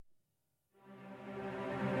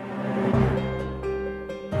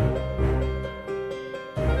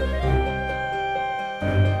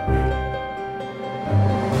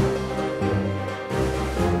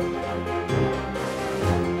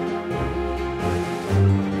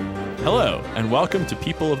Hello, and welcome to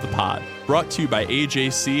People of the Pod, brought to you by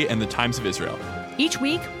AJC and the Times of Israel. Each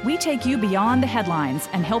week, we take you beyond the headlines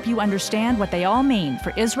and help you understand what they all mean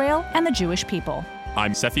for Israel and the Jewish people.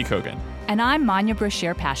 I'm Seffi Kogan. And I'm Manya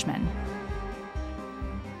Brashear Pashman.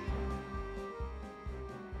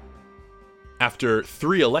 After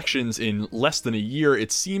 3 elections in less than a year,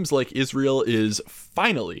 it seems like Israel is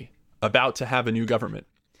finally about to have a new government.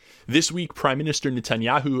 This week, Prime Minister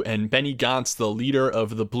Netanyahu and Benny Gantz, the leader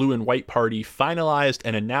of the Blue and White Party, finalized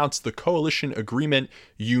and announced the coalition agreement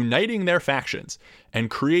uniting their factions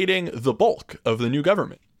and creating the bulk of the new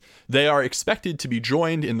government. They are expected to be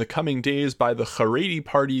joined in the coming days by the Haredi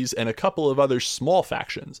parties and a couple of other small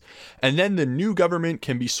factions, and then the new government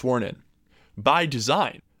can be sworn in. By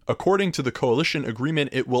design, according to the coalition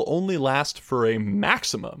agreement, it will only last for a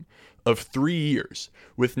maximum of 3 years,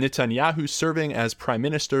 with Netanyahu serving as prime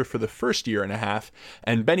minister for the first year and a half,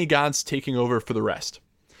 and Benny Gantz taking over for the rest.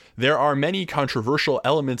 There are many controversial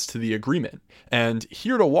elements to the agreement, and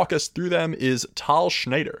here to walk us through them is Tal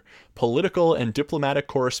Schneider, political and diplomatic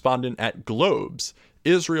correspondent at Globes,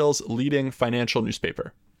 Israel's leading financial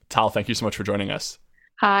newspaper. Tal, thank you so much for joining us.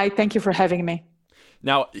 Hi, thank you for having me.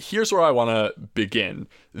 Now, here's where I want to begin.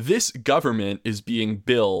 This government is being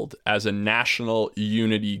billed as a national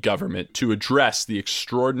unity government to address the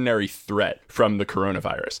extraordinary threat from the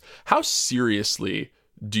coronavirus. How seriously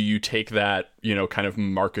do you take that, kind of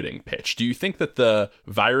marketing pitch? Do you think that the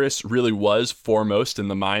virus really was foremost in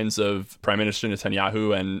the minds of Prime Minister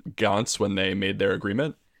Netanyahu and Gantz when they made their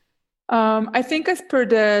agreement? I think as per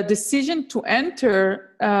the decision to enter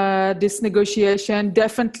this negotiation,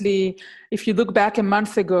 definitely, if you look back a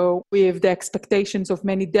month ago with the expectations of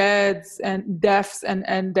many deaths and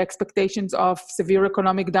the expectations of severe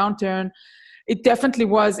economic downturn, it definitely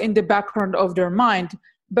was in the background of their mind.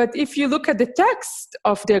 But if you look at the text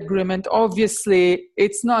of the agreement, obviously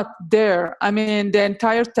it's not there. I mean, the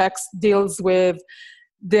entire text deals with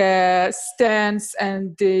the stance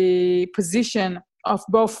and the position of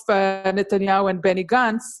both Netanyahu and Benny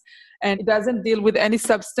Gantz, and it doesn't deal with any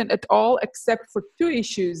substance at all except for 2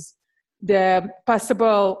 issues: the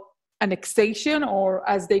possible annexation, or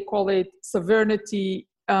as they call it, sovereignty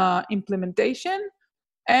implementation,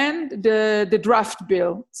 and the draft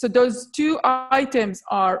bill. So those 2 items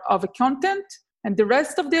are of a content, and the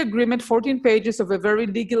rest of the agreement, 14 pages of a very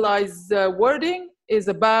legalized wording, is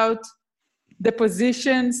about the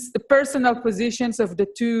positions, the personal positions of the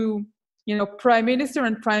 2 prime minister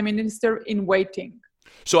and prime minister in waiting.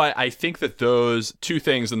 So I think that those 2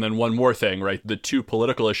 things, and then one more thing, right? The 2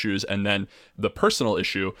 political issues and then the personal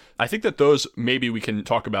issue, I think that those, maybe we can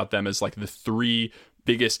talk about them as like the 3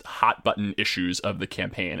 biggest hot button issues of the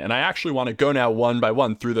campaign. And I actually want to go now one by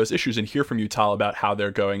one through those issues and hear from you, Tal, about how they're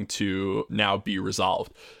going to now be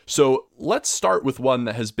resolved. So let's start with one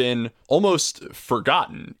that has been almost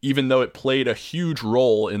forgotten, even though it played a huge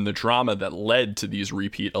role in the drama that led to these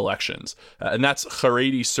repeat elections. And that's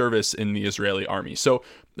Haredi service in the Israeli army. So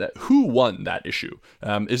who won that issue?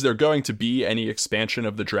 Is there going to be any expansion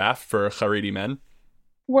of the draft for Haredi men?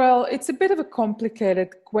 Well, it's a bit of a complicated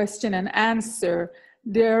question and answer.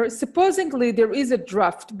 Supposedly there is a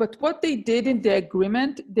draft, but what they did in the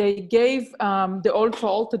agreement, they gave the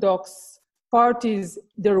ultra-Orthodox parties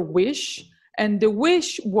their wish, and the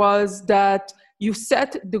wish was that you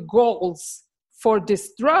set the goals for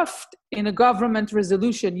this draft in a government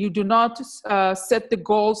resolution. You do not set the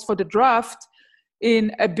goals for the draft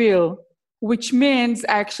in a bill, which means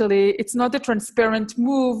actually it's not a transparent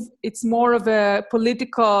move, it's more of a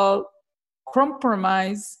political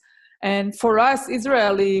compromise. And for us,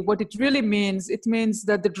 Israeli, what it really means, it means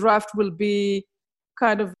that the draft will be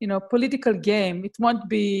kind of, political game. It won't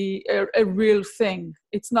be a real thing.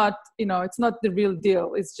 It's not, it's not the real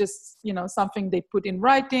deal. It's just, something they put in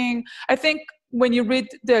writing. I think when you read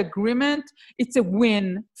the agreement, it's a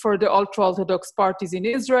win for the ultra-Orthodox parties in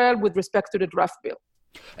Israel with respect to the draft bill.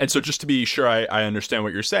 And so just to be sure I understand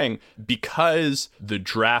what you're saying, because the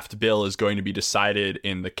draft bill is going to be decided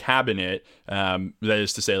in the cabinet, that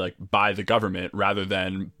is to say, like by the government rather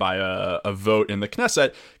than by a vote in the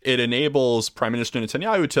Knesset, it enables Prime Minister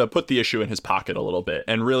Netanyahu to put the issue in his pocket a little bit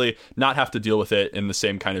and really not have to deal with it in the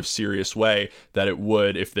same kind of serious way that it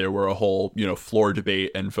would if there were a whole, floor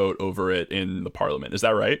debate and vote over it in the parliament. Is that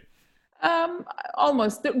right?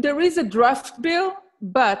 Almost. There is a draft bill,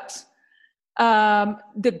 but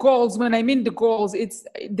the goals, when I mean the goals, it's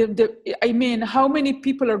I mean how many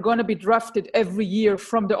people are going to be drafted every year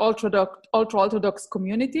from the ultra-Orthodox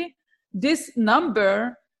community. This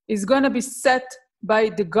number is going to be set by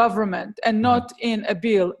the government and not in a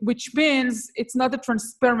bill, which means it's not a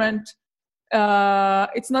transparent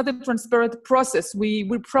it's not a transparent process. We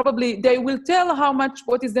probably, they will tell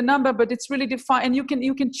what is the number, but it's really defined, and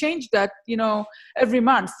you can change that, every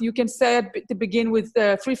month. You can say to begin with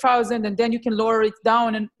 3,000, and then you can lower it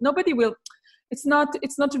down, and nobody will. It's not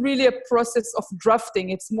really a process of drafting.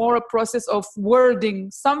 It's more a process of wording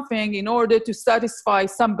something in order to satisfy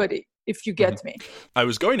somebody, if you get me. I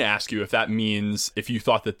was going to ask you if that means if you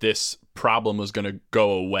thought that this problem was going to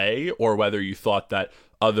go away, or whether you thought that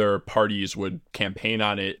other parties would campaign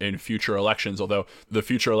on it in future elections, although the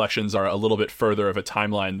future elections are a little bit further of a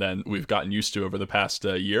timeline than we've gotten used to over the past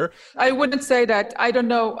year. I wouldn't say that. I don't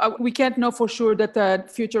know. We can't know for sure that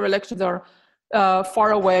future elections are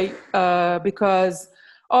far away, because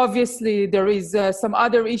obviously there is some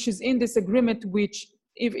other issues in this agreement, which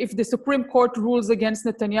if the Supreme Court rules against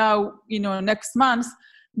Netanyahu, next month,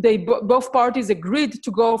 both parties agreed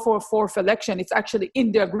to go for a fourth election. It's actually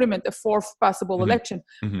in the agreement, a fourth possible election.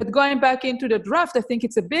 But going back into the draft, I think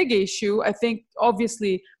it's a big issue. I think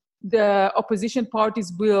obviously the opposition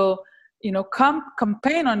parties will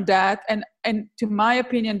campaign on that, and to my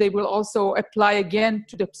opinion, they will also apply again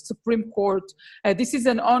to the Supreme Court. This is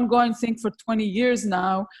an ongoing thing for 20 years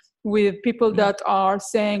now, with people that are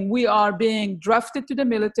saying we are being drafted to the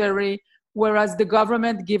military, whereas the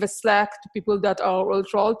government give a slack to people that are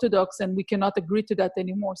ultra-Orthodox, and we cannot agree to that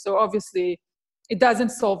anymore. So obviously, it doesn't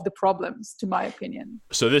solve the problems, to my opinion.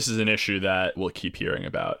 So this is an issue that we'll keep hearing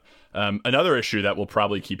about. Another issue that we'll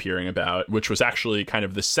probably keep hearing about, which was actually kind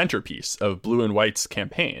of the centerpiece of Blue and White's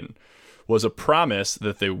campaign, was a promise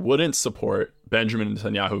that they wouldn't support Benjamin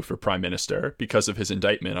Netanyahu for prime minister because of his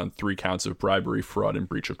indictment on 3 counts of bribery, fraud, and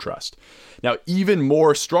breach of trust. Now, even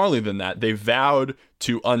more strongly than that, they vowed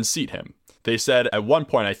to unseat him. They said at one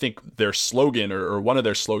point, I think their slogan or one of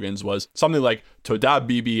their slogans was something like, Toda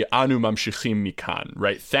Bibi, anu mamshichim mikan,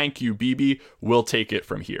 right? Thank you, Bibi, we'll take it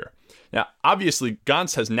from here. Now, obviously,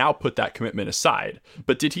 Gantz has now put that commitment aside,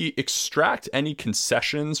 but did he extract any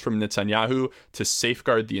concessions from Netanyahu to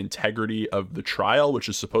safeguard the integrity of the trial, which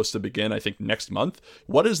is supposed to begin, I think, next month?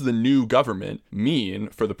 What does the new government mean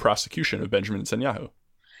for the prosecution of Benjamin Netanyahu?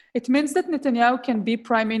 It means that Netanyahu can be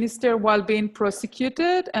prime minister while being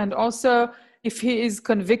prosecuted, and also if he is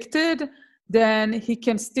convicted, then he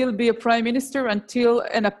can still be a prime minister until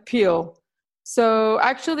an appeal. So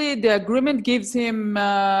actually, the agreement gives him,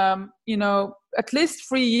 at least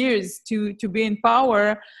 3 years to be in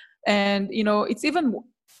power. And, it's even,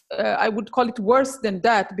 I would call it worse than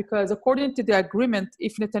that, because according to the agreement,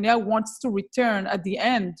 if Netanyahu wants to return at the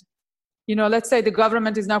end, let's say the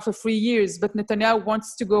government is now for 3 years, but Netanyahu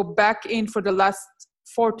wants to go back in for the last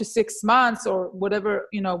 4 to 6 months or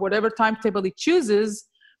whatever timetable he chooses,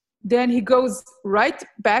 then he goes right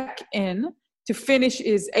back in to finish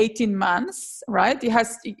his 18 months, right?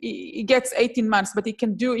 He gets 18 months, but he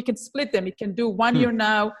can split them. He can do 1 year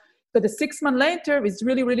now. But the 6 months later is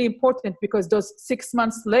really, really important, because those 6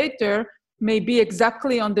 months later may be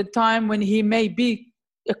exactly on the time when he may be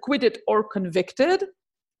acquitted or convicted.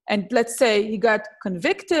 And let's say he got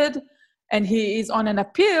convicted and he is on an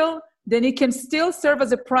appeal, then he can still serve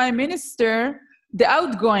as a prime minister, the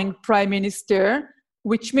outgoing prime minister,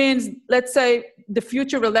 which means, let's say, the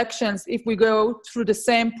future elections, if we go through the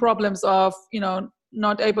same problems of,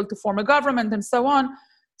 not able to form a government and so on,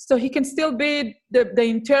 so he can still be the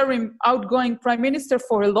interim outgoing prime minister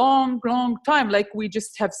for a long, long time, like we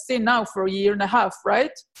just have seen now for 1.5 years,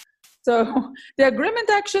 right? So the agreement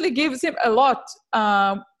actually gives him a lot.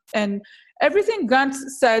 And everything Gantz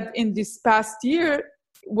said in this past year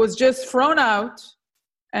was just thrown out.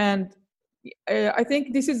 And I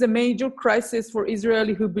think this is a major crisis for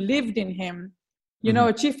Israeli who believed in him.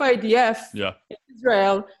 A chief IDF in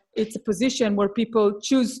Israel, it's a position where people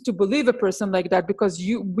choose to believe a person like that, because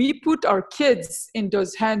we put our kids in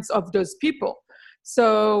those hands of those people.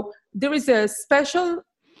 So there is a special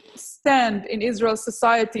stand in Israel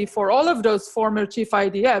society for all of those former chief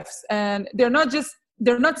IDFs, and they're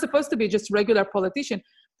not supposed to be just regular politicians.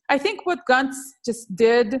 I think what Gantz just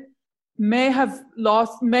did may have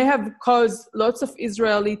caused lots of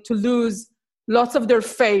Israeli to lose lots of their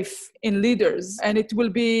faith in leaders, and it will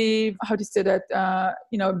be, how to say that,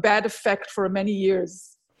 bad effect for many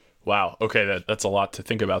years. Wow. Okay, that's a lot to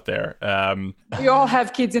think about there. We all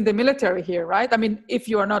have kids in the military here, right? I mean, if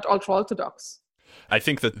you are not ultra-Orthodox. I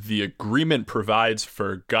think that the agreement provides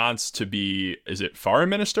for Gantz to be, is it foreign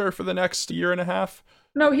minister for the next 1.5 years?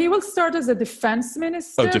 No, he will start as a defense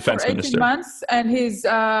minister for 18 months, and his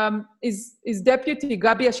deputy,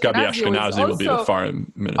 Gabi Ashkenazi will be the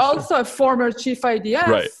foreign minister. Also a former chief IDF,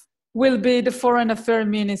 right, will be the foreign affairs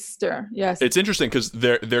minister. Yes. It's interesting because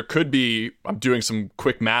there could be, I'm doing some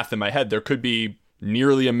quick math in my head, there could be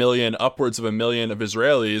nearly a million, upwards of a million of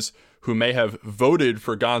Israelis who may have voted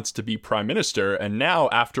for Gantz to be prime minister. And now,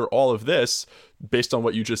 after all of this, based on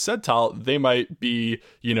what you just said, Tal, they might be,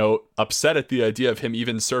 upset at the idea of him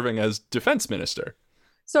even serving as defense minister.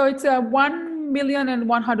 So it's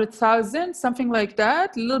 1,100,000, something like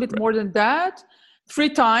that, a little bit more than that, 3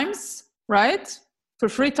 times, right? For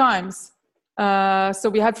 3 times. So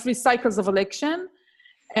we had 3 cycles of election.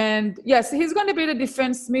 And yes, he's going to be the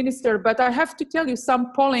defense minister, but I have to tell you,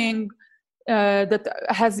 some polling that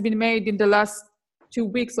has been made in the last 2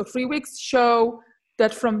 weeks or 3 weeks show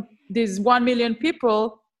that from these 1 million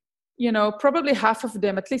people, probably half of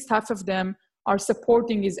them, at least half of them, are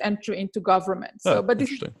supporting his entry into government. So, but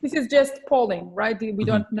this is just polling, right? We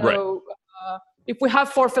don't know. Right. If we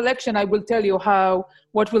have 4th election, I will tell you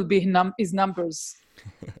what will be his numbers.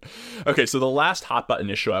 Okay, so the last hot button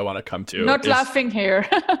issue I want to come to. Not laughing here.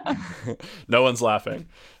 No one's laughing.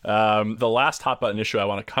 The last hot button issue I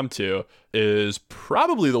want to come to is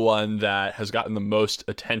probably the one that has gotten the most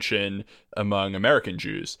attention among American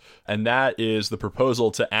Jews, and that is the proposal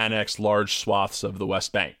to annex large swaths of the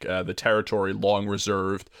West Bank, the territory long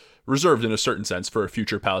reserved in a certain sense for a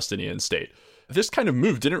future Palestinian state. This kind of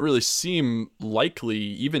move didn't really seem likely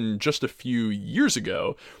even just a few years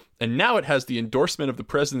ago. And now it has the endorsement of the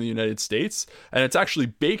president of the United States, and it's actually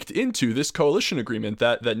baked into this coalition agreement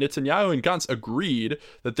that Netanyahu and Gantz agreed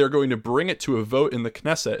that they're going to bring it to a vote in the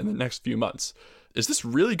Knesset in the next few months. Is this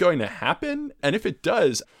really going to happen? And if it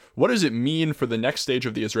does, what does it mean for the next stage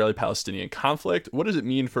of the Israeli-Palestinian conflict? What does it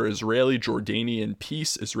mean for Israeli-Jordanian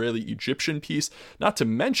peace, Israeli-Egyptian peace, not to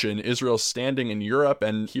mention Israel's standing in Europe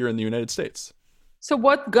and here in the United States? So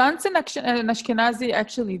what Gantz and Ashkenazi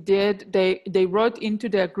actually did, they wrote into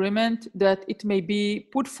the agreement that it may be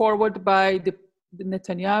put forward by the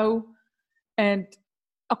Netanyahu. And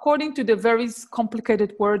according to the very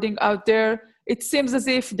complicated wording out there, it seems as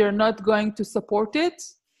if they're not going to support it,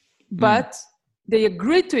 but they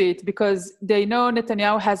agree to it because they know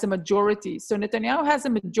Netanyahu has a majority. So Netanyahu has a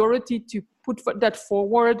majority to put that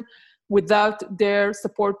forward without their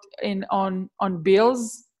support on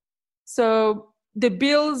bills. So the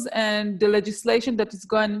bills and the legislation that is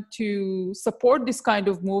going to support this kind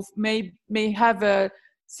of move may have a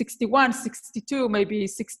 61, 62, maybe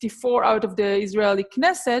 64 out of the Israeli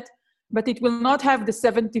Knesset, but it will not have the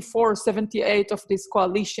 74 or 78 of this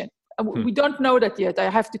coalition. We don't know that yet, I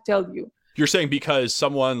have to tell you. You're saying because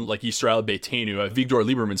someone like Yisrael Beitenu, Avigdor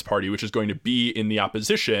Lieberman's party, which is going to be in the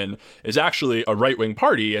opposition, is actually a right-wing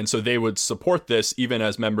party, and so they would support this even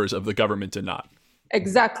as members of the government did not.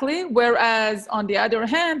 Exactly. Whereas, on the other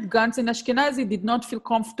hand, Gantz and Ashkenazi did not feel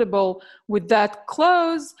comfortable with that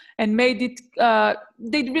clause and made it,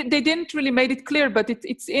 they didn't really make it clear, but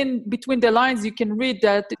it's in between the lines. You can read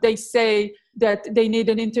that they say that they need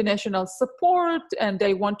an international support and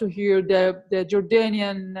they want to hear the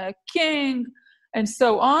Jordanian king and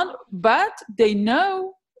so on. But they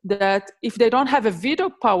know that if they don't have a veto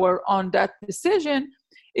power on that decision,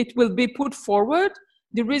 it will be put forward.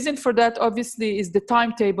 The reason for that, obviously, is the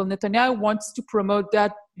timetable. Netanyahu wants to promote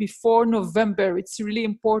that before November. It's really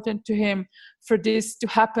important to him for this to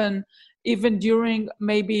happen, even during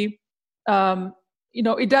maybe,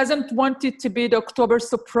 he doesn't want it to be the October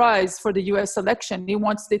surprise for the U.S. election. He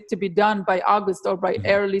wants it to be done by August or by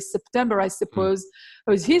early September, I suppose,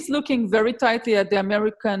 because he's looking very tightly at the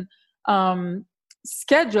American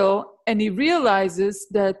schedule, and he realizes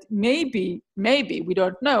that maybe, we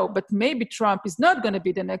don't know, but maybe Trump is not going to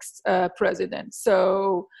be the next president.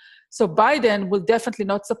 So Biden will definitely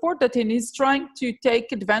not support that, and he's trying to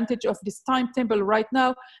take advantage of this timetable right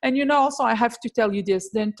now. And also I have to tell you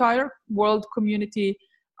this, the entire world community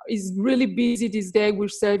is really busy this day. We're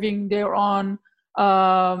saving their own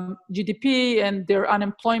GDP and their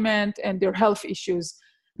unemployment and their health issues.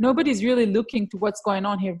 Nobody's really looking to what's going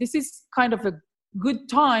on here. This is kind of a good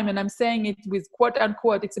time, and I'm saying it with quote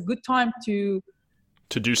unquote, it's a good time to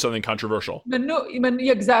do something controversial.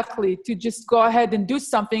 Exactly, to just go ahead and do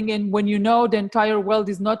something. And when the entire world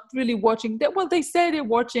is not really watching, they say they're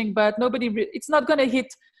watching, but it's not going to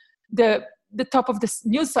hit the top of the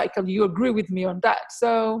news cycle. You agree with me on that?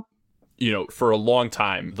 So for a long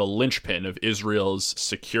time, the linchpin of Israel's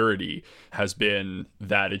security has been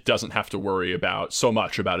that it doesn't have to worry so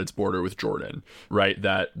much about its border with Jordan, right?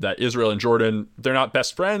 That Israel and Jordan, they're not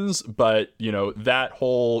best friends, but, that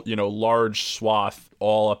whole, large swath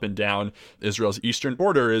all up and down Israel's eastern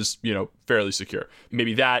border is, fairly secure.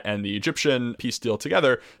 Maybe that and the Egyptian peace deal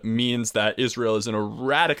together means that Israel is in a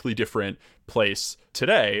radically different place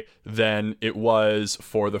today than it was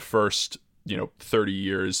for the first 30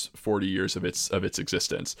 years, 40 years of its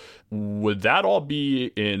existence. Would that all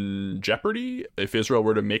be in jeopardy if Israel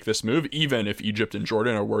were to make this move, even if Egypt and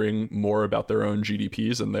Jordan are worrying more about their own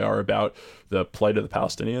GDPs than they are about the plight of the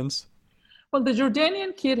Palestinians? Well, the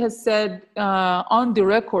Jordanian kid has said on the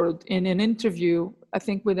record in an interview, I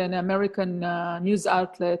think with an American news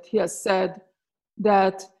outlet, he has said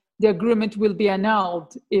that the agreement will be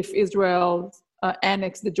annulled if Israel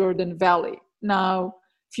annexes the Jordan Valley. Now,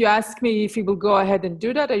 if you ask me if he will go ahead and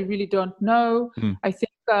do that, I really don't know. I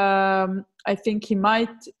think he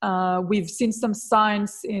might. We've seen some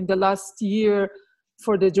signs in the last year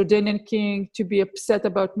for the Jordanian king to be upset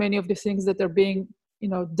about many of the things that are being,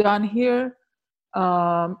 done here,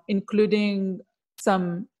 including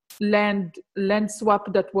some land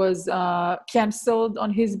swap that was canceled on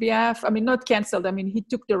his behalf. I mean, not canceled. I mean, he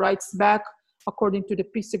took the rights back according to the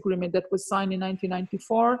peace agreement that was signed in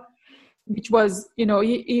 1994. Which was,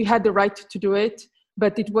 he had the right to do it,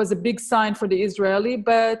 but it was a big sign for the Israeli.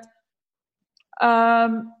 But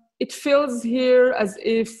it feels here as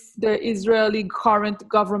if the Israeli current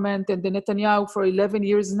government and the Netanyahu for 11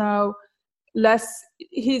 years now,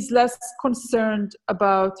 he's less concerned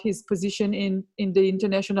about his position in the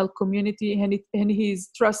international community, and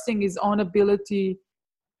he's trusting his own ability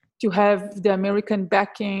to have the American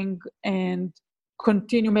backing and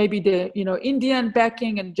continue maybe the Indian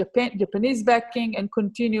backing and Japanese backing and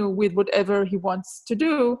continue with whatever he wants to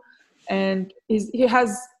do. And he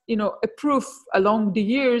has a proof along the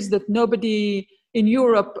years that nobody in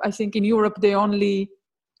Europe, I think in Europe they only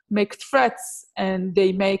make threats and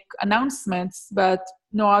they make announcements, but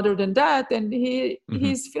no other than that. And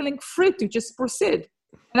he's feeling free to just proceed.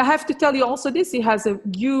 And I have to tell you also this, he has a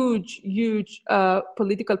huge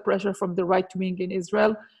political pressure from the right wing in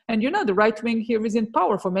Israel. And the right wing here is in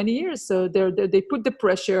power for many years. So they put the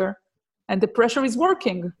pressure, and the pressure is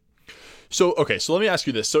working. So let me ask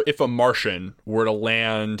you this. So if a Martian were to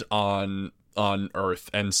land on Earth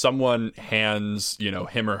and someone hands,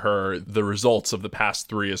 him or her the results of the past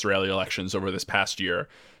 3 Israeli elections over this past year,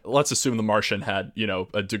 let's assume the Martian had,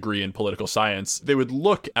 a degree in political science, they would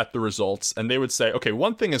look at the results and they would say, okay,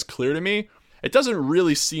 one thing is clear to me. It doesn't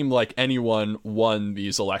really seem like anyone won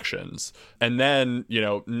these elections. And then,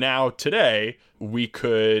 now today we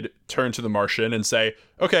could turn to the Martian and say,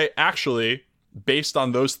 okay, actually, based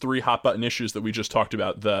on those 3 hot button issues that we just talked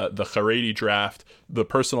about, the Haredi draft, the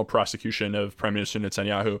personal prosecution of Prime Minister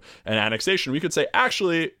Netanyahu, and annexation, we could say,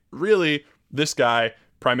 actually, really, this guy,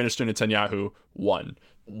 Prime Minister Netanyahu, won.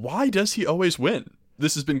 Why does he always win?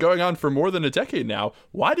 This has been going on for more than a decade now.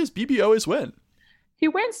 Why does Bibi always win? He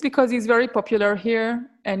wins because he's very popular here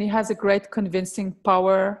and he has a great convincing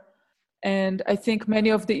power. And I think many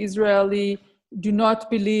of the Israeli do not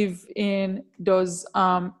believe in those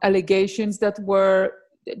allegations that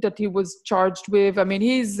he was charged with. I mean,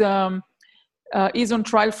 he's on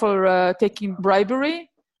trial for taking bribery,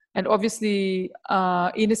 and obviously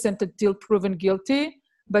innocent until proven guilty.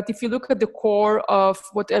 But if you look at the core of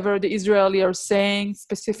whatever the Israeli are saying,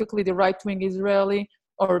 specifically the right-wing Israeli,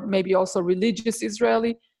 or maybe also religious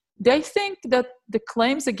Israeli, they think that the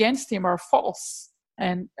claims against him are false.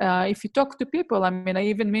 And if you talk to people,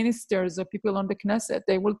 even ministers or people on the Knesset,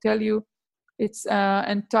 they will tell you it's an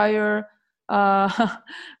entire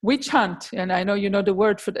witch hunt. And I know you know the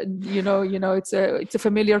word for that. It's a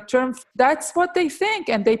familiar term. That's what they think,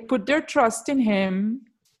 and they put their trust in him.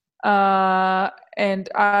 And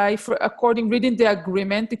according reading the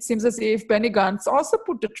agreement, it seems as if Benny Gantz also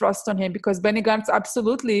put the trust on him, because Benny Gantz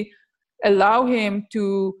absolutely allow him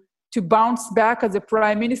to bounce back as a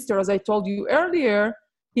prime minister. As I told you earlier,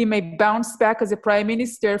 he may bounce back as a prime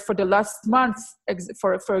minister for the last month,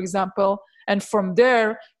 for example, and from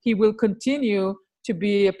there he will continue to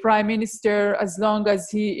be a prime minister as long as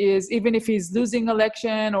he is, even if he's losing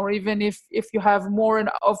election, or even if you have more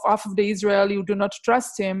of half of the Israeli who do not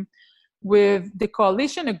trust him with the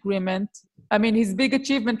coalition agreement. His big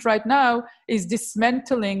achievement right now is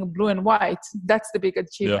dismantling blue and white. That's the big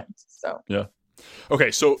achievement. Yeah. Okay,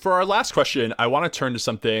 so for our last question, I want to turn to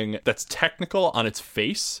something that's technical on its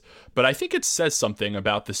face, but I think it says something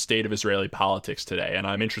about the state of Israeli politics today, and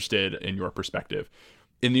I'm interested in your perspective.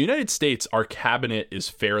 In the United States, our cabinet is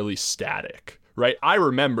fairly static, right? I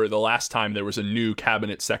remember the last time there was a new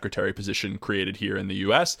cabinet secretary position created here in the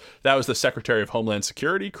US. That was the Secretary of Homeland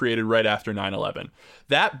Security, created right after 9/11.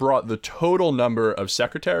 That brought the total number of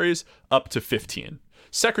secretaries up to 15.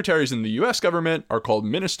 Secretaries in the US government are called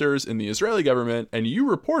ministers in the Israeli government, and you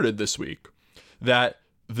reported this week that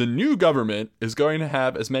the new government is going to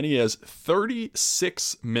have as many as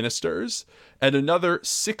 36 ministers and another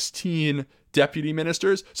 16 deputy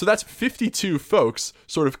ministers. So that's 52 folks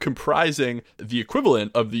sort of comprising the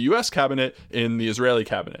equivalent of the US cabinet in the Israeli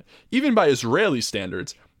cabinet. Even by Israeli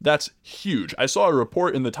standards, that's huge. I saw a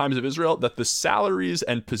report in the Times of Israel that the salaries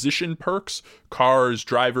and position perks, cars,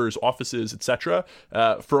 drivers, offices, etc.,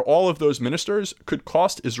 for all of those ministers could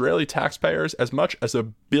cost Israeli taxpayers as much as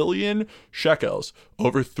 1 billion shekels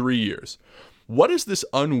over 3 years. What does this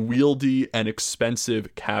unwieldy and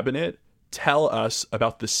expensive cabinet tell us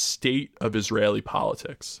about the state of Israeli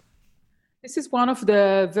politics? This is one of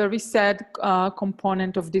the very sad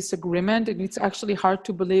component of this agreement, and it's actually hard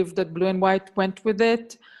to believe that Blue and White went with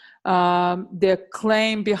it. The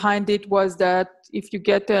claim behind it was that if you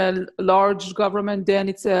get a large government, then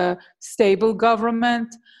it's a stable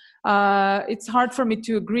government. It's hard for me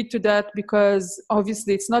to agree to that because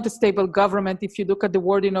obviously it's not a stable government if you look at the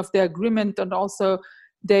wording of the agreement, and also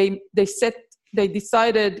they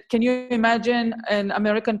decided, can you imagine an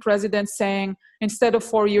American president saying, instead of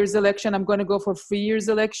 4 years election, I'm going to go for 3 years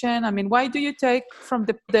election? I mean, why do you take from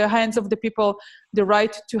the hands of the people the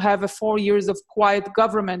right to have a 4 years of quiet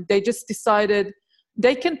government? They just decided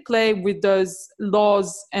they can play with those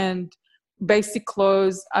laws and basic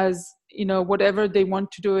laws as, whatever they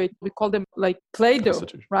want to do it. We call them like Play-Doh,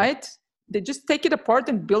 right? They just take it apart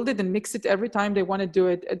and build it and mix it every time they want to do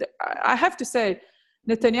it. I have to say,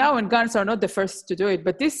 Netanyahu and Gantz are not the first to do it,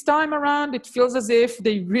 but this time around, it feels as if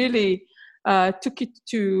they really took it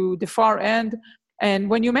to the far end. And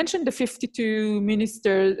when you mentioned the 52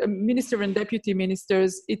 minister and deputy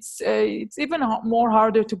ministers, it's even more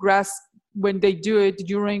harder to grasp when they do it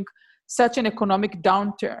during such an economic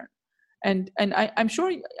downturn. And I'm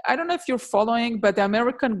sure, I don't know if you're following, but the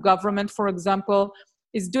American government, for example,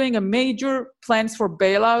 is doing a major plans for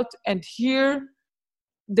bailout, and here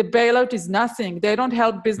the bailout is nothing. They don't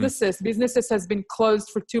help businesses. Businesses has been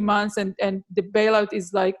closed for 2 months, and the bailout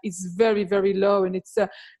is very, very low, and it's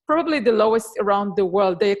probably the lowest around the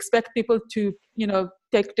world. They expect people to,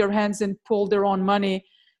 take their hands and pull their own money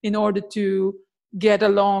in order to get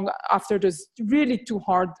along after those really too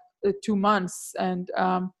hard 2 months. And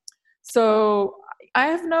so I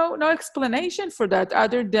have no explanation for that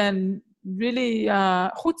other than really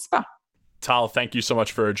chutzpah. Tal, thank you so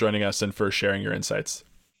much for joining us and for sharing your insights.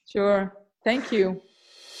 Sure. Thank you.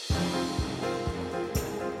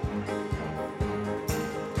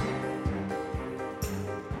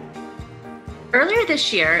 Earlier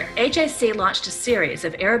this year, AJC launched a series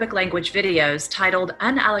of Arabic language videos titled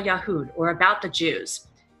An al Yahud, or About the Jews.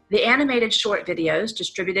 The animated short videos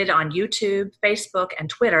distributed on YouTube, Facebook, and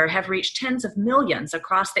Twitter have reached tens of millions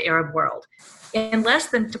across the Arab world. In less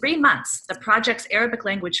than 3 months, the project's Arabic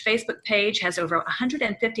language Facebook page has over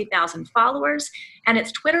 150,000 followers, and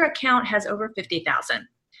its Twitter account has over 50,000.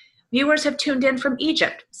 Viewers have tuned in from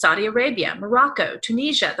Egypt, Saudi Arabia, Morocco,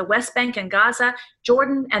 Tunisia, the West Bank and Gaza,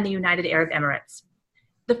 Jordan, and the United Arab Emirates.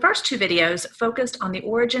 The first 2 videos focused on the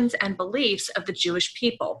origins and beliefs of the Jewish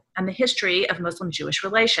people and the history of Muslim-Jewish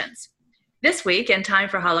relations. This week, in time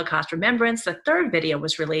for Holocaust Remembrance, the 3rd video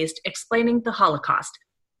was released explaining the Holocaust.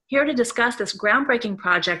 Here to discuss this groundbreaking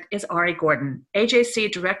project is Ari Gordon,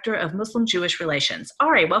 AJC Director of Muslim-Jewish Relations.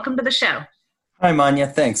 Ari, welcome to the show. Hi, Manya.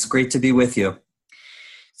 Thanks. Great to be with you.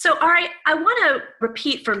 So, Ari, I want to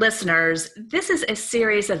repeat for listeners, this is a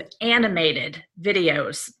series of animated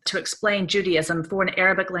videos to explain Judaism for an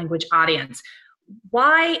Arabic language audience.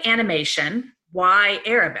 Why animation? Why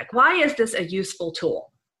Arabic? Why is this a useful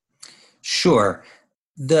tool? Sure.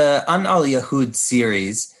 The An al Yahud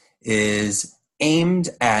series is aimed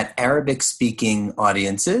at Arabic-speaking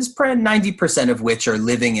audiences, 90% of which are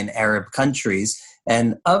living in Arab countries.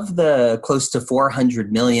 And of the close to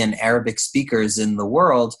 400 million Arabic speakers in the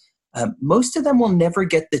world, most of them will never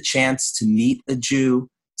get the chance to meet a Jew,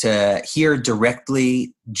 to hear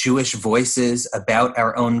directly Jewish voices about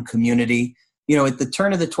our own community. At the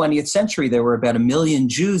turn of the 20th century, there were about 1 million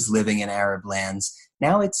Jews living in Arab lands.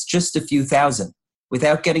 Now it's just a few thousand.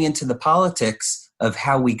 Without getting into the politics of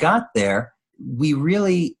how we got there, we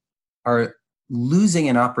really are losing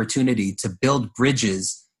an opportunity to build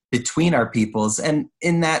bridges between our peoples, and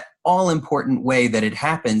in that all-important way that it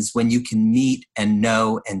happens when you can meet and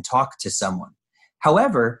know and talk to someone.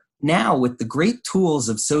 However, now with the great tools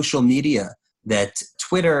of social media that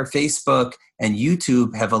Twitter, Facebook, and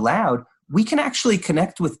YouTube have allowed, we can actually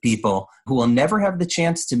connect with people who will never have the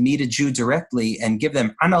chance to meet a Jew directly and give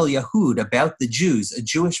them An al Yahud, about the Jews, a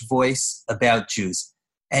Jewish voice about Jews.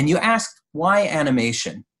 And you asked, why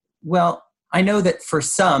animation? Well, I know that for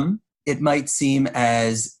some, it might seem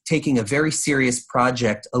as taking a very serious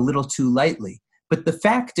project a little too lightly. But the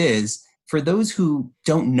fact is, for those who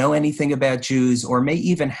don't know anything about Jews or may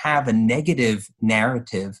even have a negative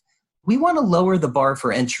narrative, we want to lower the bar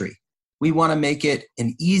for entry. We want to make it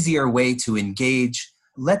an easier way to engage,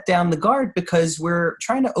 let down the guard, because we're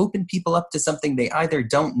trying to open people up to something they either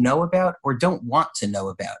don't know about or don't want to know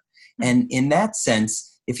about. And in that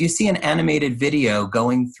sense, if you see an animated video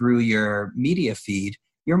going through your media feed,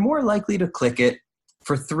 you're more likely to click it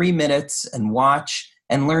for 3 minutes and watch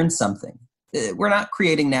and learn something. We're not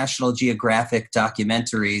creating National Geographic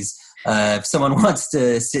documentaries. If someone wants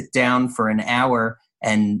to sit down for an hour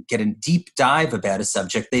and get a deep dive about a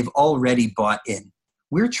subject, they've already bought in.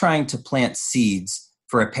 We're trying to plant seeds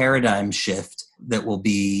for a paradigm shift that will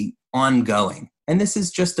be ongoing. And this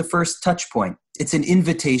is just the first touch point. It's an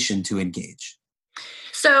invitation to engage.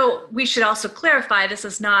 So we should also clarify, this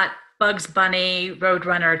is not Bugs Bunny,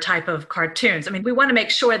 Roadrunner type of cartoons. I mean, we want to make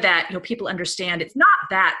sure that people understand it's not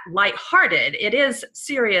that lighthearted. It is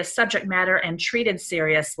serious subject matter and treated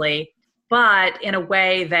seriously, but in a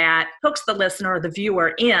way that hooks the listener or the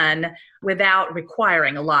viewer in without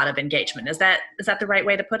requiring a lot of engagement. Is that the right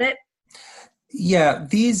way to put it? Yeah,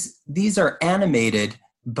 these are animated,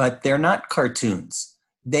 but they're not cartoons.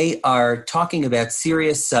 They are talking about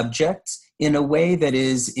serious subjects in a way that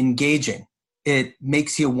is engaging. It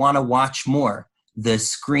makes you want to watch more. The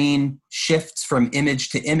screen shifts from image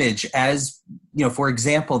to image as, for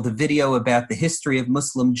example, the video about the history of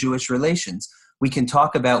Muslim-Jewish relations. We can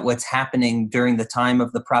talk about what's happening during the time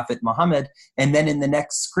of the Prophet Muhammad, and then in the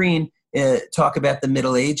next screen, talk about the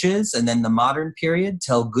Middle Ages and then the modern period,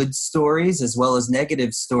 tell good stories as well as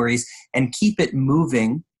negative stories, and keep it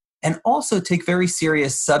moving, and also take very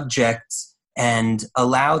serious subjects and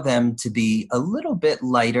allow them to be a little bit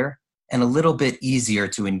lighter and a little bit easier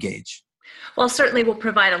to engage. Well, certainly we'll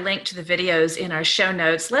provide a link to the videos in our show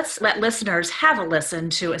notes. Let's let listeners have a listen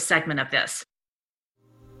to a segment of this.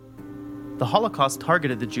 The Holocaust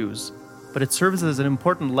targeted the Jews, but it serves as an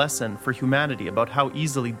important lesson for humanity about how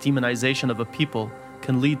easily demonization of a people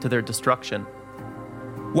can lead to their destruction.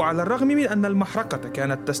 وعلى الرغم من أن المحرقة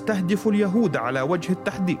كانت تستهدف اليهود على وجه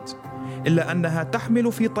التحديد، إلا أنها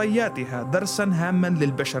تحمل في طياتها درساً هاماً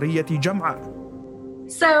للبشرية جمعاء.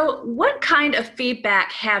 So, what kind of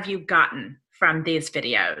feedback have you gotten from these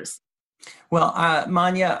videos? Well,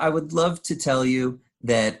 Manya, I would love to tell you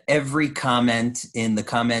that every comment in the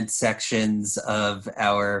comment sections of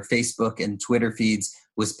our Facebook and Twitter feeds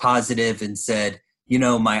was positive and said,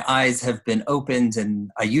 my eyes have been opened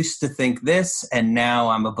and I used to think this and now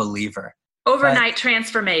I'm a believer. Overnight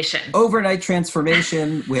transformation. Overnight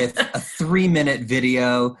transformation with a 3-minute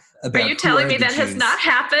video about. Are you telling me that Jews. has not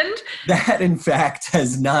happened? That, in fact,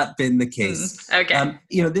 has not been the case. Okay.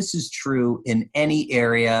 This is true in any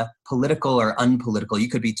area, political or unpolitical. You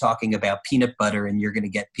could be talking about peanut butter and you're going to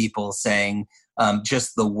get people saying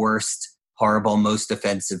just the worst, horrible, most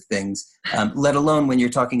offensive things, let alone when you're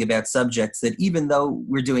talking about subjects that, even though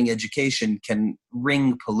we're doing education, can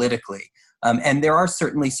ring politically. And there are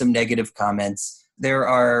certainly some negative comments. There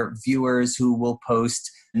are viewers who will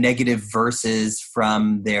post negative verses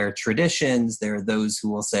from their traditions. There are those who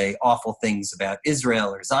will say awful things about Israel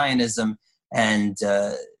or Zionism and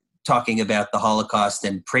talking about the Holocaust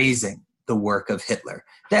and praising the work of Hitler.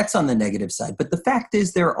 That's on the negative side. But the fact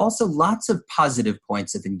is there are also lots of positive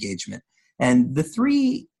points of engagement. And the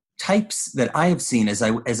 3 types that I have seen as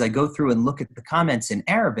I go through and look at the comments in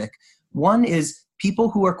Arabic, one is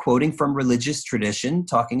people who are quoting from religious tradition,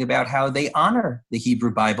 talking about how they honor the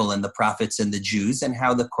Hebrew Bible and the prophets and the Jews and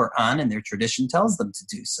how the Quran and their tradition tells them to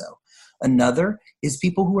do so. Another is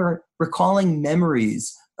people who are recalling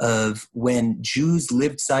memories of when Jews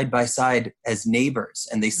lived side by side as neighbors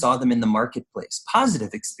and they saw them in the marketplace,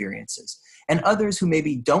 positive experiences. And others who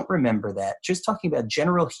maybe don't remember that, just talking about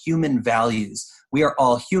general human values. We are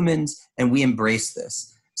all humans and we embrace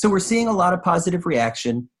this. So we're seeing a lot of positive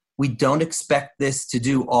reaction. We don't expect this to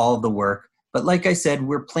do all the work. But like I said,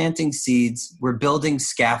 we're planting seeds, we're building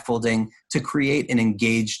scaffolding to create an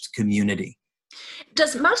engaged community.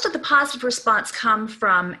 Does most of the positive response come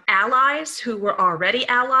from allies who were already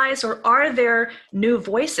allies, or are there new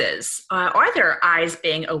voices? Are there eyes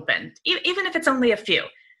being opened, even if it's only a few?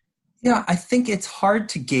 Yeah, I think it's hard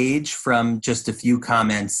to gauge from just a few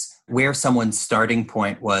comments where someone's starting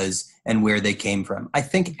point was and where they came from. I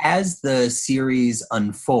think as the series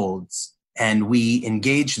unfolds and we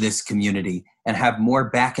engage this community and have more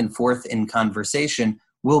back and forth in conversation,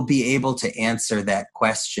 we'll be able to answer that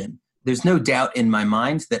question. There's no doubt in my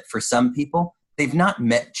mind that for some people, they've not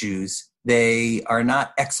met Jews. They are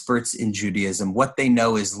not experts in Judaism. What they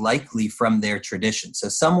know is likely from their tradition. So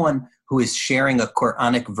someone who is sharing a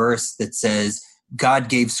Quranic verse that says, God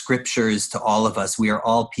gave scriptures to all of us. We are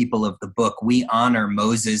all people of the book. We honor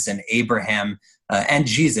Moses and Abraham and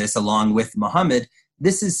Jesus along with Muhammad.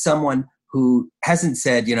 This is someone who hasn't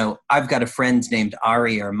said, I've got a friend named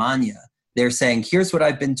Ari or Manya. They're saying, here's what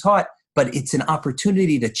I've been taught, but it's an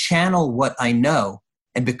opportunity to channel what I know.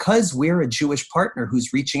 And because we're a Jewish partner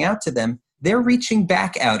who's reaching out to them, they're reaching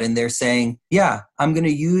back out and they're saying, yeah, I'm going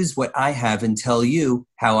to use what I have and tell you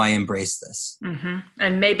how I embrace this. Mm-hmm.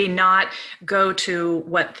 And maybe not go to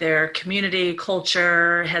what their community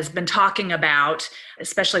culture has been talking about,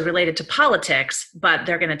 especially related to politics, but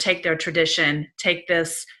they're going to take their tradition, take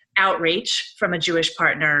this outreach from a Jewish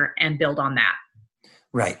partner and build on that.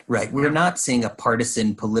 Right. We're not seeing a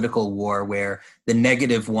partisan political war where the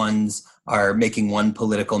negative ones are making one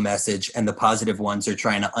political message and the positive ones are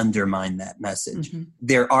trying to undermine that message. Mm-hmm.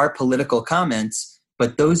 There are political comments,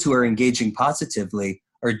 but those who are engaging positively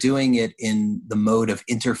are doing it in the mode of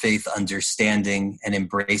interfaith understanding and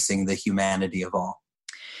embracing the humanity of all.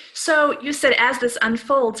 So you said as this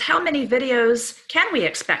unfolds, how many videos can we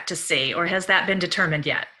expect to see, or has that been determined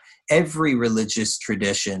yet? Every religious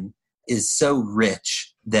tradition is so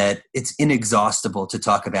rich that it's inexhaustible to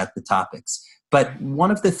talk about the topics. But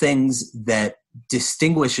one of the things that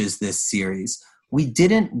distinguishes this series, we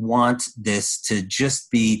didn't want this to just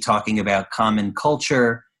be talking about common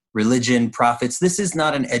culture, religion, prophets. This is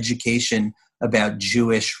not an education about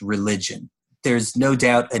Jewish religion. There's no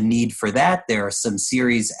doubt a need for that. There are some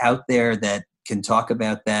series out there that can talk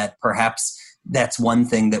about that. Perhaps that's one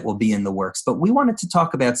thing that will be in the works. But we wanted to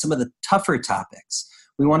talk about some of the tougher topics.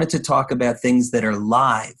 We wanted to talk about things that are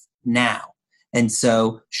live now. And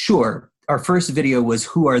so, sure, our first video was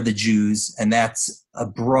Who Are the Jews? And that's a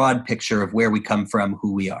broad picture of where we come from,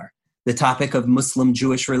 who we are. The topic of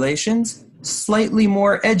Muslim-Jewish relations, slightly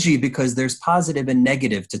more edgy because there's positive and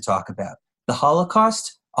negative to talk about. The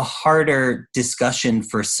Holocaust, a harder discussion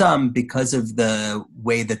for some because of the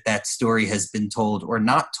way that that story has been told or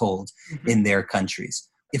not told in their countries.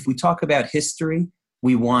 If we talk about history,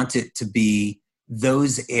 we want it to be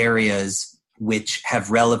those areas which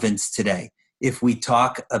have relevance today. If we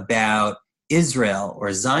talk about Israel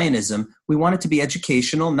or Zionism, we want it to be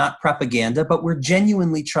educational, not propaganda, but we're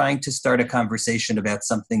genuinely trying to start a conversation about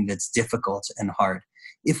something that's difficult and hard.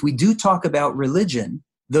 If we do talk about religion,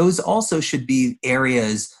 those also should be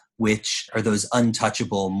areas which are those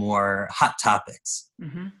untouchable, more hot topics.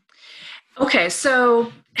 Mm-hmm. Okay,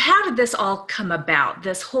 so how did this all come about,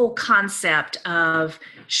 this whole concept of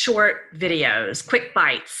short videos, quick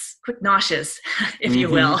bites, quick noshes, if you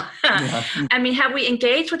will? Yeah. I mean, have we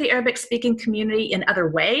engaged with the Arabic-speaking community in other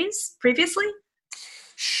ways previously?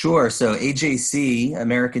 Sure. So AJC,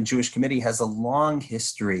 American Jewish Committee, has a long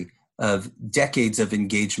history of decades of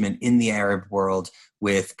engagement in the Arab world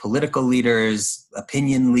with political leaders,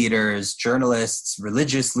 opinion leaders, journalists,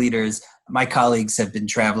 religious leaders. My colleagues have been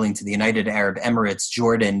traveling to the United Arab Emirates,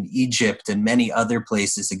 Jordan, Egypt, and many other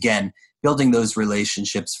places, again, building those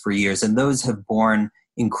relationships for years. And those have borne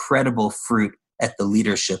incredible fruit at the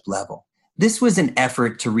leadership level. This was an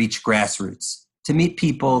effort to reach grassroots, to meet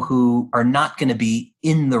people who are not going to be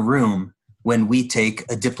in the room when we take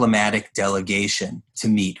a diplomatic delegation to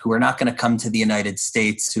meet, who are not going to come to the United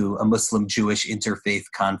States to a Muslim-Jewish interfaith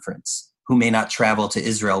conference, who may not travel to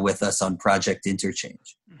Israel with us on Project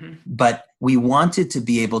Interchange. Mm-hmm. But we wanted to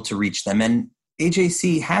be able to reach them. And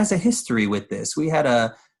AJC has a history with this. We had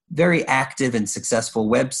a very active and successful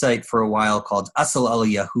website for a while called Asl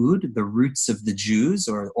al-Yahud, the Roots of the Jews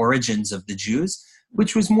or Origins of the Jews,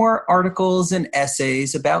 which was more articles and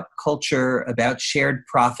essays about culture, about shared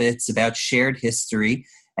prophets, about shared history.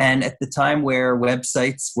 And at the time where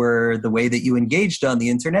websites were the way that you engaged on the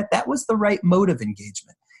internet, that was the right mode of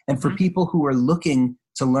engagement. And for people who were looking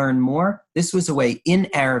to learn more, this was a way in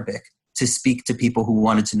Arabic to speak to people who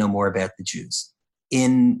wanted to know more about the Jews.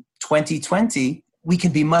 In 2020, we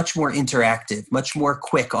can be much more interactive, much more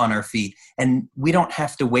quick on our feet. And we don't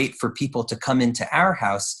have to wait for people to come into our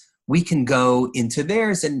house. We can go into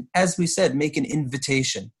theirs and, as we said, make an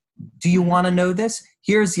invitation. Do you want to know this?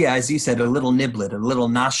 Here's, as you said, a little niblet, a little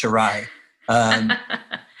nasharai.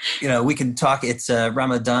 We can talk. It's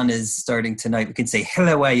Ramadan is starting tonight. We can say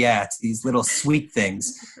helawayat, these little sweet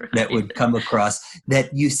things that would come across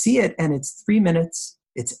that you see it and it's 3 minutes,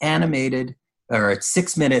 it's animated, or it's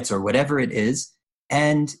 6 minutes or whatever it is.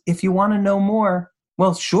 And if you want to know more,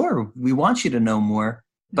 well, sure, we want you to know more,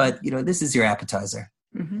 but this is your appetizer.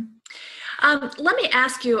 Mm-hmm. Let me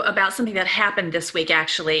ask you about something that happened this week,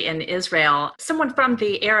 actually, in Israel. Someone from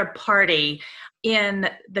the Arab Party in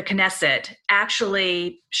the Knesset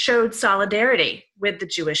actually showed solidarity with the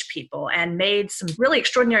Jewish people and made some really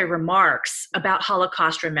extraordinary remarks about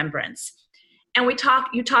Holocaust remembrance. And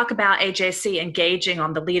you talk about AJC engaging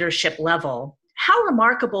on the leadership level. How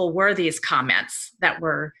remarkable were these comments that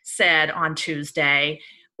were said on Tuesday?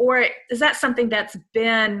 Or is that something that's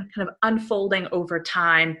been kind of unfolding over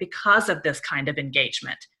time because of this kind of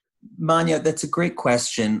engagement? Manya, that's a great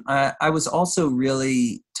question. I was also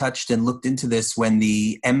really touched and looked into this when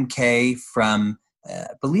the MK from, I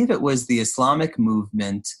believe it was the Islamic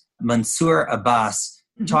movement, Mansour Abbas,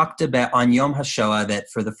 talked about on Yom HaShoah that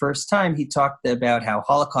for the first time he talked about how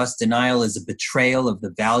Holocaust denial is a betrayal of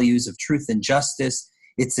the values of truth and justice.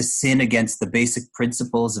 It's a sin against the basic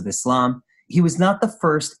principles of Islam. He was not the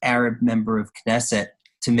first Arab member of Knesset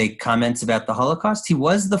to make comments about the Holocaust. He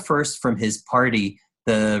was the first from his party,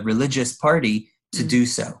 the religious party, to do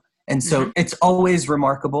so. And so it's always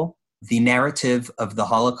remarkable. The narrative of the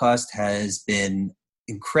Holocaust has been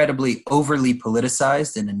incredibly overly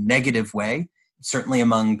politicized in a negative way, certainly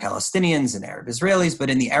among Palestinians and Arab Israelis, but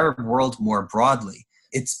in the Arab world more broadly.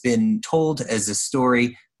 It's been told as a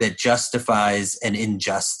story that justifies an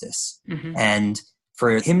injustice. And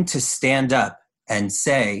for him to stand up and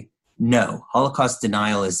say, no, Holocaust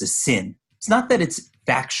denial is a sin. It's not that it's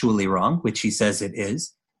factually wrong, which he says it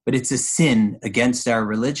is, but it's a sin against our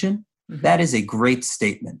religion. That is a great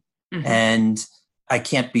statement. And I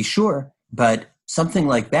can't be sure, but something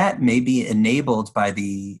like that may be enabled by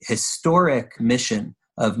the historic mission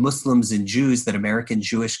of Muslims and Jews that American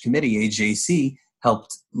Jewish Committee, AJC,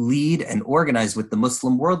 helped lead and organize with the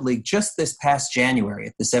Muslim World League just this past January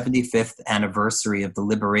at the 75th anniversary of the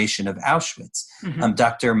liberation of Auschwitz.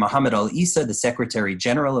 Dr. Mohammed Al-Isa, the Secretary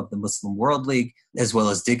General of the Muslim World League, as well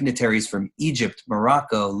as dignitaries from Egypt,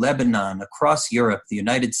 Morocco, Lebanon, across Europe, the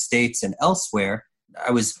United States, and elsewhere.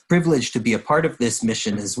 I was privileged to be a part of this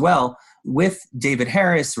mission as well. With David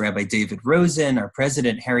Harris, Rabbi David Rosen, our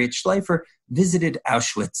president, Harriet Schleifer, visited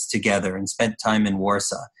Auschwitz together and spent time in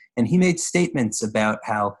Warsaw. And he made statements about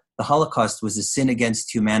how the Holocaust was a sin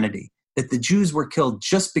against humanity, that the Jews were killed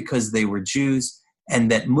just because they were Jews,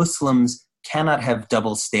 and that Muslims cannot have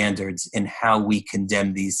double standards in how we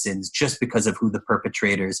condemn these sins just because of who the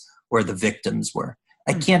perpetrators or the victims were.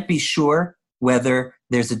 I can't be sure whether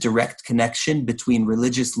there's a direct connection between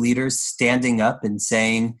religious leaders standing up and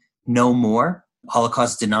saying, no more,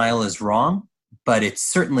 Holocaust denial is wrong, but it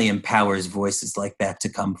certainly empowers voices like that to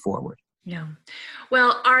come forward. Yeah.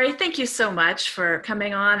 Well, Ari, thank you so much for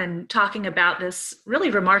coming on and talking about this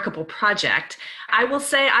really remarkable project. I will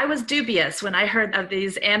say I was dubious when I heard of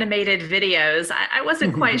these animated videos. I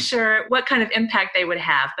wasn't quite sure what kind of impact they would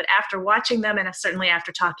have, but after watching them and certainly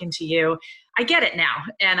after talking to you, I get it now.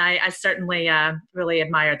 And I certainly really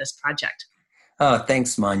admire this project. Oh,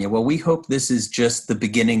 thanks, Manya. Well, we hope this is just the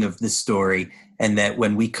beginning of the story, and that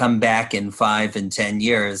when we come back in 5 and 10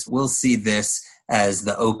 years, we'll see this as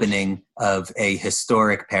the opening of a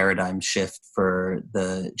historic paradigm shift for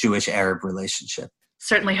the Jewish-Arab relationship.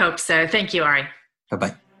 Certainly hope so. Thank you, Ari.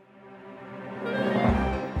 Bye-bye.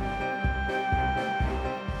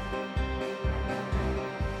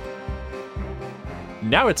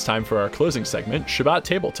 Now it's time for our closing segment, Shabbat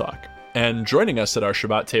Table Talk. And joining us at our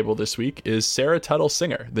Shabbat table this week is Sarah Tuttle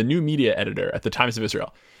Singer, the new media editor at the Times of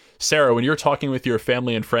Israel. Sarah, when you're talking with your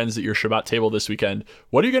family and friends at your Shabbat table this weekend,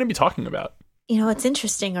 what are you going to be talking about? You know, it's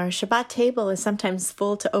interesting. Our Shabbat table is sometimes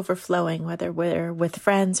full to overflowing, whether we're with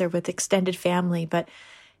friends or with extended family. But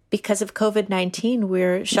because of COVID-19,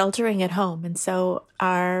 we're sheltering at home. And so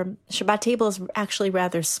our Shabbat table is actually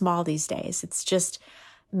rather small these days. It's just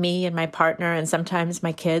me and my partner and sometimes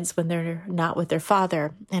my kids when they're not with their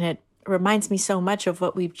father. And it reminds me so much of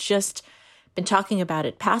what we've just been talking about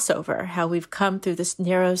at Passover, how we've come through this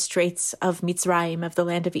narrow straits of Mitzrayim, of the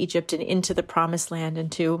land of Egypt, and into the promised land,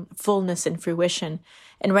 into fullness and fruition.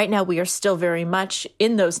 And right now we are still very much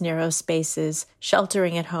in those narrow spaces,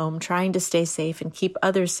 sheltering at home, trying to stay safe and keep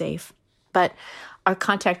others safe. But our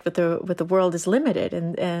contact with the world is limited.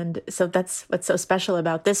 And so that's what's so special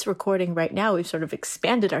about this recording right now. We've sort of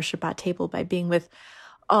expanded our Shabbat table by being with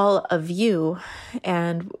all of you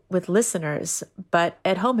and with listeners, but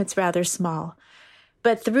at home it's rather small.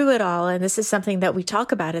 But through it all, and this is something that we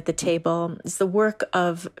talk about at the table, is the work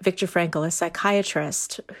of Viktor Frankl, a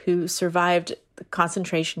psychiatrist who survived the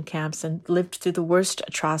concentration camps and lived through the worst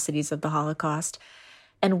atrocities of the Holocaust.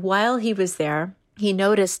 And while he was there, he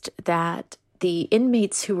noticed that the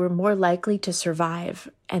inmates who were more likely to survive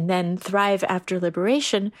and then thrive after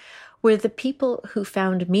liberation were the people who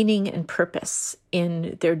found meaning and purpose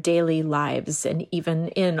in their daily lives and even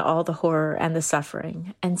in all the horror and the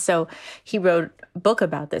suffering. And so he wrote a book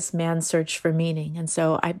about this, Man's Search for Meaning. And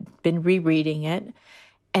so I've been rereading it.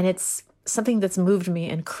 And it's something that's moved me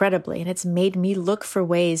incredibly, and it's made me look for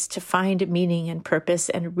ways to find meaning and purpose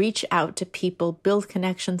and reach out to people, build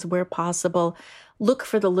connections where possible, look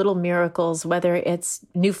for the little miracles, whether it's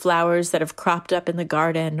new flowers that have cropped up in the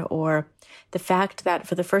garden or the fact that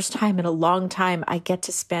for the first time in a long time, I get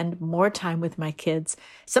to spend more time with my kids.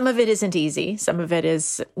 Some of it isn't easy. Some of it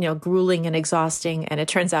is, grueling and exhausting. And it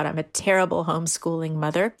turns out I'm a terrible homeschooling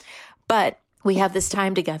mother, but we have this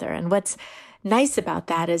time together. And what's nice about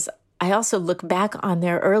that is I also look back on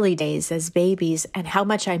their early days as babies and how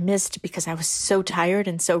much I missed because I was so tired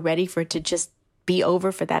and so ready for it to just be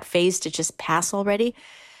over, for that phase to just pass already.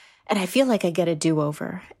 And I feel like I get a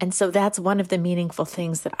do-over. And so that's one of the meaningful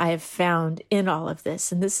things that I have found in all of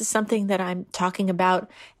this. And this is something that I'm talking about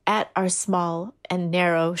at our small and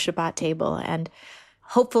narrow Shabbat table. And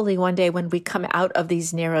hopefully one day when we come out of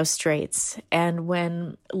these narrow straits and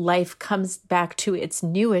when life comes back to its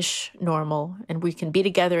newish normal and we can be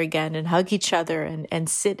together again and hug each other and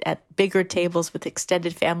sit at bigger tables with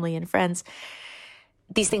extended family and friends,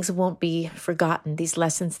 these things won't be forgotten. These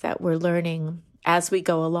lessons that we're learning as we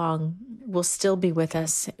go along will still be with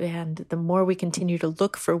us. And the more we continue to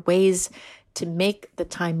look for ways to make the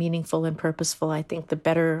time meaningful and purposeful, I think the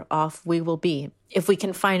better off we will be. If we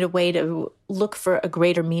can find a way to look for a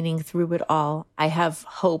greater meaning through it all, I have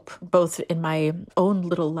hope both in my own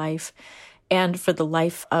little life and for the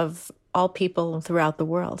life of all people throughout the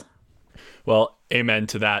world. Well, amen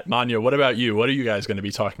to that. Manya, what about you? What are you guys going to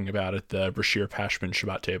be talking about at the Brashear Pashman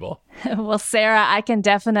Shabbat table? Well, Sarah, I can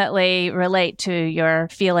definitely relate to your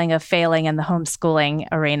feeling of failing in the homeschooling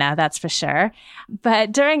arena, that's for sure.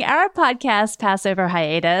 But during our podcast Passover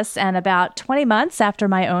hiatus, and about 20 months after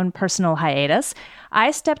my own personal hiatus,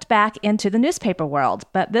 I stepped back into the newspaper world,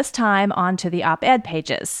 but this time onto the op-ed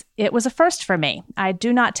pages. It was a first for me. I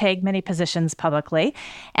do not take many positions publicly,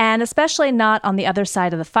 and especially not on the other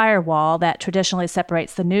side of the firewall that traditionally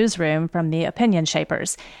separates the newsroom from the opinion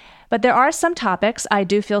shapers. But there are some topics I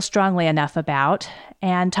do feel strongly enough about,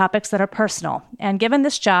 and topics that are personal. And given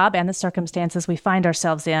this job and the circumstances we find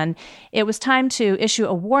ourselves in, it was time to issue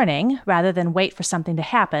a warning rather than wait for something to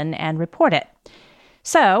happen and report it.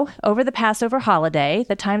 So, over the Passover holiday,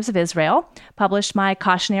 the Times of Israel published my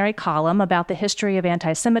cautionary column about the history of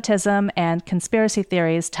anti-Semitism and conspiracy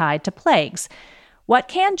theories tied to plagues. What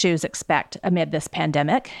can Jews expect amid this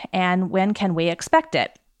pandemic, and when can we expect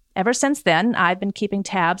it? Ever since then, I've been keeping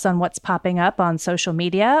tabs on what's popping up on social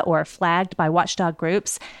media or flagged by watchdog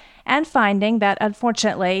groups, and finding that,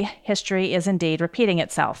 unfortunately, history is indeed repeating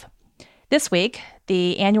itself. This week,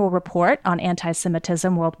 the annual report on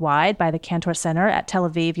anti-Semitism worldwide by the Cantor Center at Tel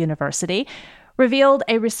Aviv University revealed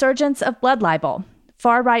a resurgence of blood libel.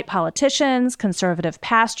 Far-right politicians, conservative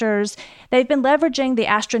pastors, they've been leveraging the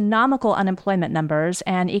astronomical unemployment numbers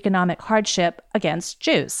and economic hardship against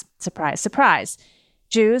Jews. Surprise, surprise.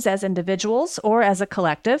 Jews as individuals or as a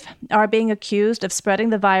collective are being accused of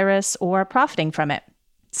spreading the virus or profiting from it.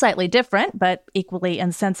 Slightly different, but equally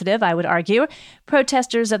insensitive, I would argue,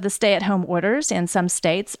 protesters of the stay-at-home orders in some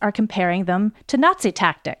states are comparing them to Nazi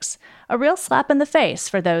tactics, a real slap in the face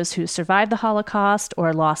for those who survived the Holocaust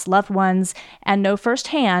or lost loved ones and know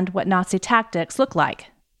firsthand what Nazi tactics look like.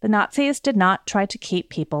 The Nazis did not try to keep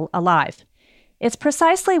people alive. It's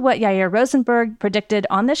precisely what Yair Rosenberg predicted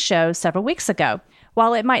on this show several weeks ago.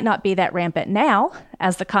 While it might not be that rampant now,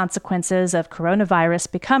 as the consequences of coronavirus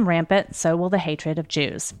become rampant, so will the hatred of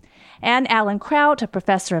Jews. And Alan Kraut, a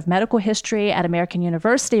professor of medical history at American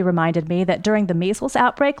University, reminded me that during the measles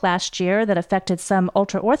outbreak last year that affected some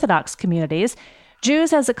ultra-Orthodox communities,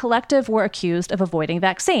 Jews as a collective were accused of avoiding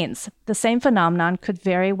vaccines. The same phenomenon could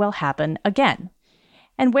very well happen again.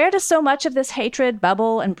 And where does so much of this hatred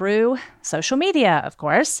bubble and brew? Social media, of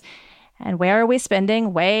course. And where are we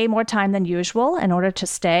spending way more time than usual in order to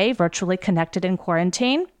stay virtually connected in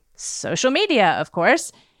quarantine? Social media, of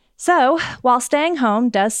course. So, while staying home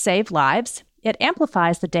does save lives, it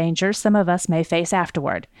amplifies the dangers some of us may face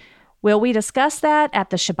afterward. Will we discuss that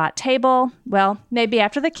at the Shabbat table? Well, maybe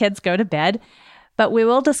after the kids go to bed. But we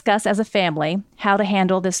will discuss as a family how to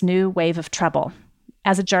handle this new wave of trouble.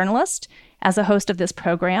 As a journalist, as a host of this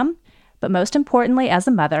program, but most importantly, as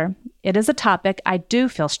a mother, it is a topic I do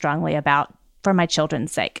feel strongly about for my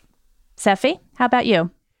children's sake. Seffi, how about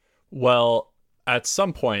you? Well, at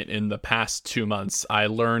some point in the past 2 months, I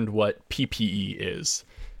learned what PPE is.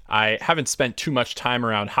 I haven't spent too much time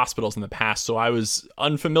around hospitals in the past, so I was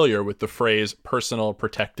unfamiliar with the phrase personal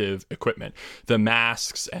protective equipment, the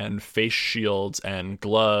masks and face shields and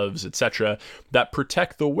gloves, etc., that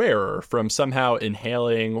protect the wearer from somehow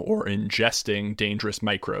inhaling or ingesting dangerous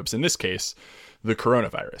microbes, in this case, the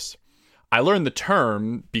coronavirus. I learned the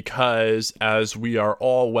term because, as we are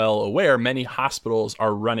all well aware, many hospitals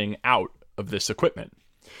are running out of this equipment.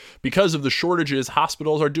 Because of the shortages,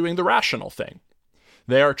 hospitals are doing the rational thing.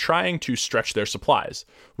 They are trying to stretch their supplies,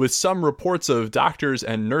 with some reports of doctors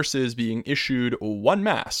and nurses being issued one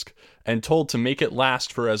mask and told to make it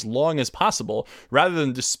last for as long as possible rather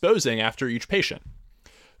than disposing after each patient.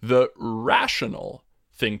 The rational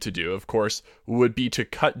thing to do, of course, would be to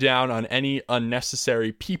cut down on any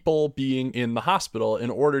unnecessary people being in the hospital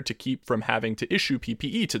in order to keep from having to issue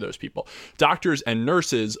PPE to those people. Doctors and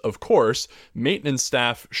nurses, of course, maintenance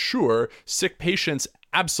staff, sure, sick patients,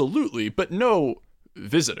 absolutely, but no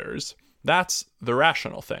visitors. That's the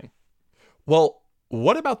rational thing. Well,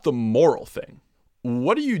 what about the moral thing?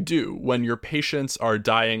 What do you do when your patients are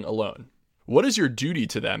dying alone? What is your duty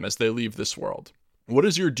to them as they leave this world? What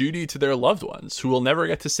is your duty to their loved ones who will never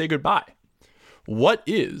get to say goodbye? What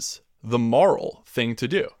is the moral thing to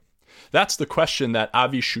do? That's the question that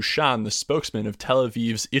Avi Shushan, the spokesman of Tel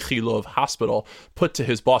Aviv's Ichilov Hospital, put to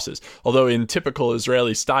his bosses. Although in typical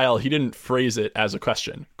Israeli style, he didn't phrase it as a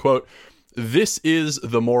question. Quote, "This is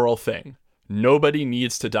the moral thing. Nobody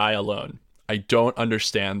needs to die alone. I don't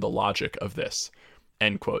understand the logic of this."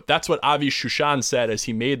 End quote. That's what Avi Shushan said as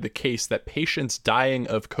he made the case that patients dying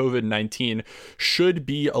of COVID-19 should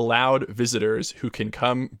be allowed visitors who can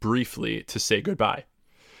come briefly to say goodbye.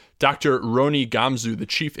 Dr. Roni Gamzu, the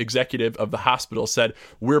chief executive of the hospital, said,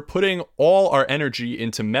 "We're putting all our energy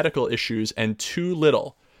into medical issues and too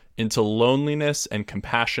little into loneliness and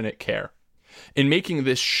compassionate care. In making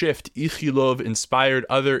this shift, Ichilov inspired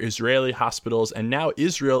other Israeli hospitals, and now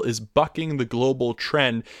Israel is bucking the global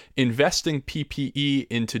trend, investing PPE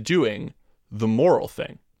into doing the moral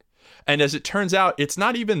thing." And as it turns out, it's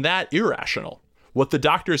not even that irrational. What the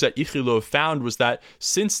doctors at Ichilov found was that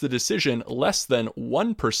since the decision, less than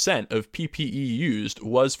 1% of PPE used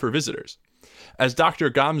was for visitors. As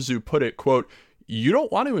Dr. Gamzu put it, quote, "You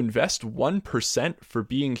don't want to invest 1% for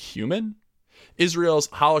being human?" Israel's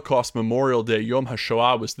Holocaust Memorial Day, Yom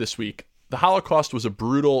HaShoah, was this week. The Holocaust was a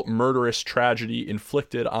brutal, murderous tragedy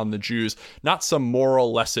inflicted on the Jews, not some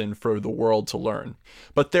moral lesson for the world to learn.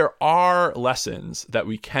 But there are lessons that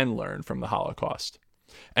we can learn from the Holocaust.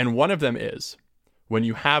 And one of them is, when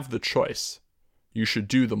you have the choice, you should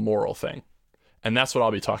do the moral thing. And that's what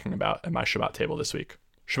I'll be talking about at my Shabbat table this week.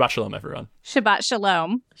 Shabbat Shalom, everyone. Shabbat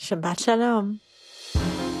Shalom. Shabbat Shalom.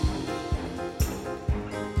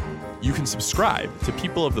 You can subscribe to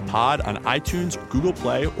People of the Pod on iTunes, Google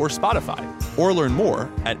Play, or Spotify, or learn more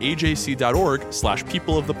at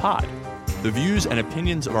ajc.org/peopleofthepod. The views and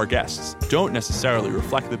opinions of our guests don't necessarily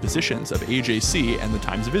reflect the positions of AJC and the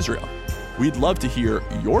Times of Israel. We'd love to hear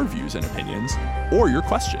your views and opinions or your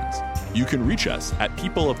questions. You can reach us at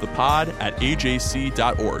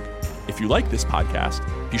peopleofthepod@ajc.org. If you like this podcast,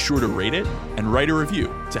 be sure to rate it and write a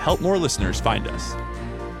review to help more listeners find us.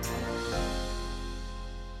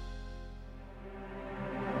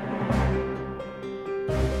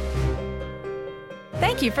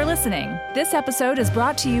 Thank you for listening. This episode is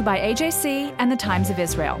brought to you by AJC and the Times of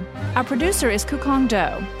Israel. Our producer is Kukong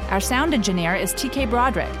Do. Our sound engineer is TK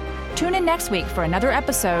Broderick. Tune in next week for another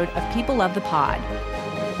episode of People of the Pod.